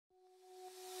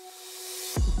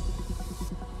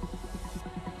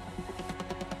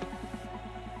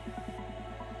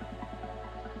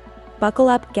Buckle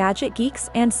up, gadget geeks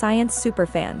and science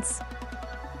superfans.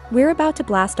 We're about to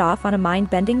blast off on a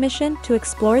mind-bending mission to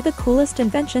explore the coolest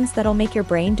inventions that'll make your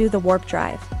brain do the warp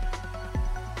drive.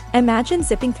 Imagine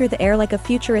zipping through the air like a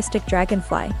futuristic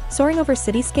dragonfly, soaring over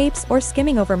cityscapes or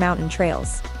skimming over mountain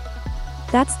trails.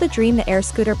 That's the dream the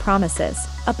Airscooter promises,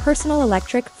 a personal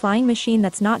electric flying machine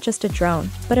that's not just a drone,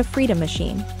 but a freedom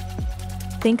machine.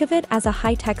 Think of it as a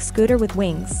high-tech scooter with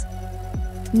wings.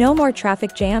 No more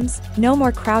traffic jams, no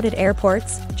more crowded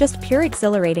airports, just pure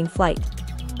exhilarating flight.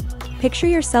 Picture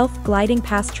yourself gliding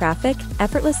past traffic,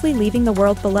 effortlessly leaving the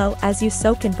world below as you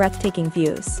soak in breathtaking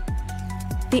views.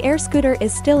 The Airscooter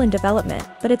is still in development,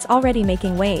 but it's already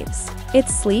making waves.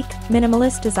 Its sleek,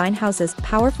 minimalist design houses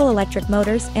powerful electric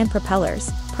motors and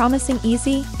propellers, promising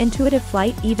easy, intuitive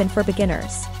flight even for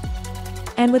beginners.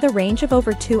 And with a range of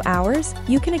over 2 hours,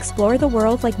 you can explore the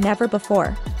world like never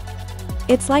before.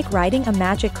 It's like riding a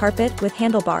magic carpet with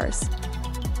handlebars.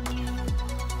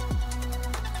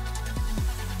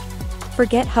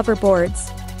 Forget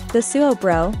hoverboards. The Scewo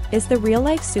Bro is the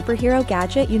real-life superhero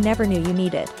gadget you never knew you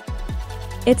needed.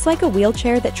 It's like a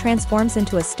wheelchair that transforms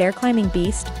into a stair-climbing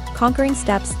beast, conquering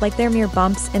steps like they're mere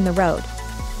bumps in the road.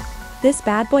 This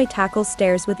bad boy tackles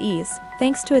stairs with ease,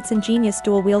 thanks to its ingenious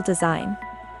dual-wheel design.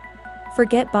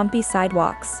 Forget bumpy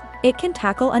sidewalks. It can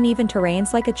tackle uneven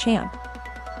terrains like a champ.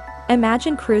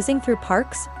 Imagine cruising through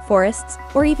parks, forests,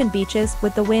 or even beaches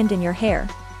with the wind in your hair.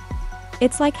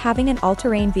 It's like having an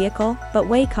all-terrain vehicle, but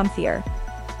way comfier.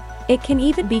 It can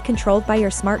even be controlled by your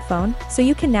smartphone, so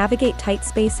you can navigate tight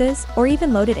spaces, or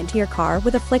even load it into your car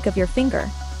with a flick of your finger.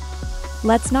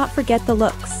 Let's not forget the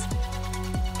looks.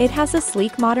 It has a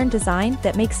sleek modern design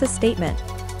that makes a statement.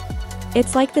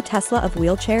 It's like the Tesla of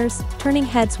wheelchairs, turning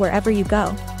heads wherever you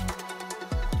go.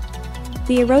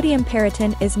 The Aerodium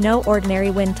peryton is no ordinary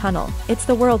wind tunnel, it's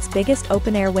the world's biggest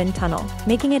open-air wind tunnel,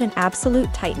 making it an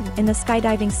absolute titan in the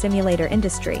skydiving simulator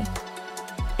industry.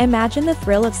 Imagine the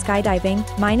thrill of skydiving,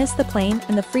 minus the plane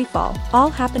and the freefall, all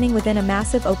happening within a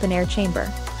massive open-air chamber.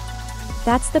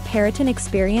 That's the peryton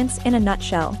experience in a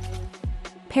nutshell.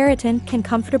 Peryton can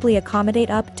comfortably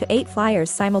accommodate up to 8 flyers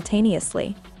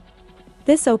simultaneously.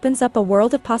 This opens up a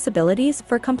world of possibilities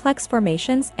for complex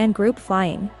formations and group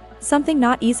flying, something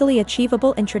not easily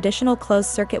achievable in traditional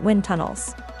closed-circuit wind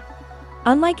tunnels.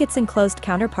 Unlike its enclosed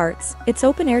counterparts, its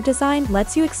open-air design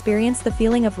lets you experience the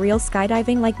feeling of real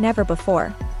skydiving like never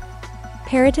before.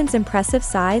 Peryton's impressive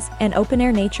size and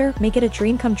open-air nature make it a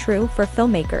dream come true for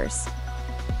filmmakers.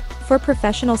 For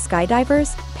professional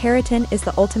skydivers, peryton is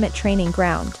the ultimate training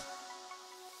ground.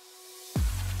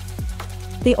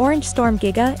 The Orangestorm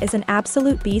Giga is an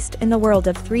absolute beast in the world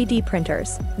of 3D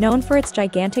printers, known for its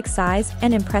gigantic size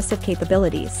and impressive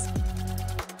capabilities.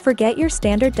 Forget your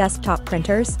standard desktop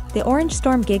printers, the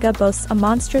Orangestorm Giga boasts a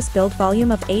monstrous build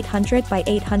volume of 800 by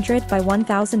 800 by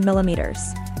 1000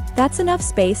 millimeters. That's enough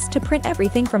space to print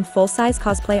everything from full-size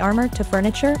cosplay armor to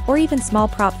furniture or even small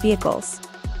prop vehicles.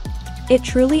 It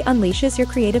truly unleashes your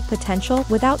creative potential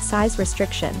without size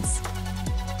restrictions.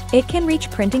 It can reach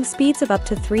printing speeds of up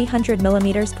to 300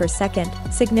 millimeters per second,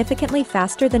 significantly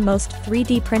faster than most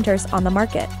 3D printers on the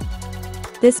market.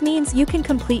 This means you can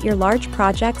complete your large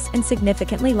projects in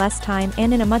significantly less time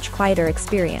and in a much quieter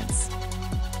experience.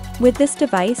 With this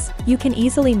device, you can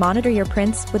easily monitor your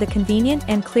prints with a convenient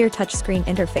and clear touchscreen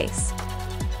interface.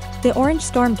 The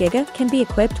Orangestorm Giga can be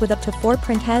equipped with up to 4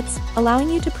 print heads, allowing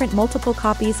you to print multiple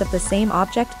copies of the same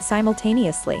object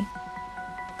simultaneously.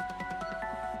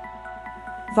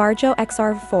 Varjo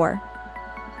XR-4.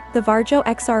 The Varjo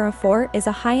XR-4 is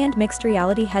a high-end mixed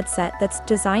reality headset that's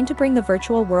designed to bring the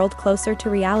virtual world closer to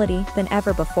reality than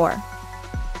ever before.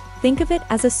 Think of it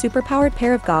as a superpowered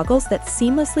pair of goggles that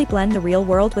seamlessly blend the real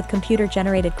world with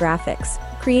computer-generated graphics,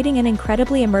 creating an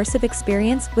incredibly immersive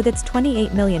experience with its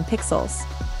 28 million pixels.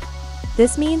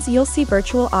 This means you'll see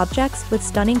virtual objects with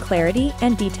stunning clarity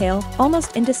and detail,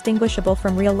 almost indistinguishable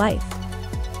from real life.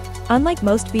 Unlike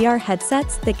most VR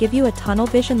headsets that give you a tunnel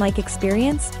vision-like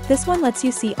experience, this one lets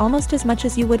you see almost as much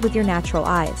as you would with your natural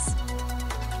eyes.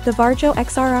 The Varjo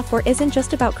XR-4 isn't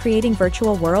just about creating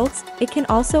virtual worlds, it can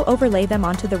also overlay them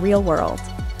onto the real world.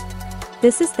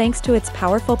 This is thanks to its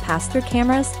powerful pass-through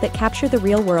cameras that capture the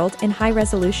real world in high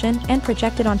resolution and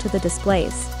project it onto the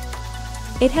displays.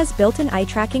 It has built-in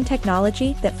eye-tracking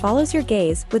technology that follows your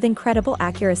gaze with incredible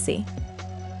accuracy.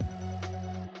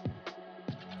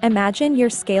 Imagine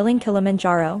you're scaling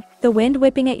Kilimanjaro, the wind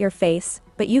whipping at your face,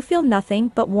 but you feel nothing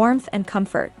but warmth and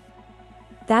comfort.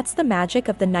 That's the magic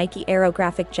of the Nike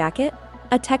Aerographic Jacket,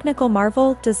 a technical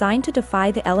marvel designed to defy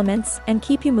the elements and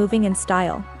keep you moving in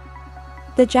style.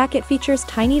 The jacket features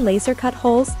tiny laser-cut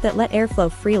holes that let air flow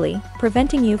freely,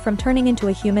 preventing you from turning into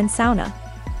a human sauna.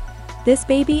 This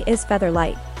baby is feather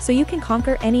light, so you can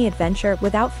conquer any adventure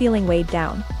without feeling weighed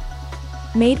down.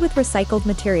 Made with recycled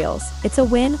materials, it's a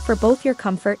win for both your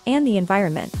comfort and the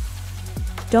environment.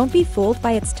 Don't be fooled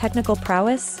by its technical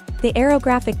prowess. The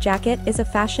aerographic jacket is a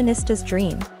fashionista's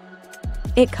dream.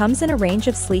 It comes in a range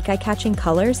of sleek eye-catching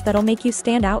colors that'll make you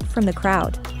stand out from the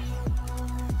crowd.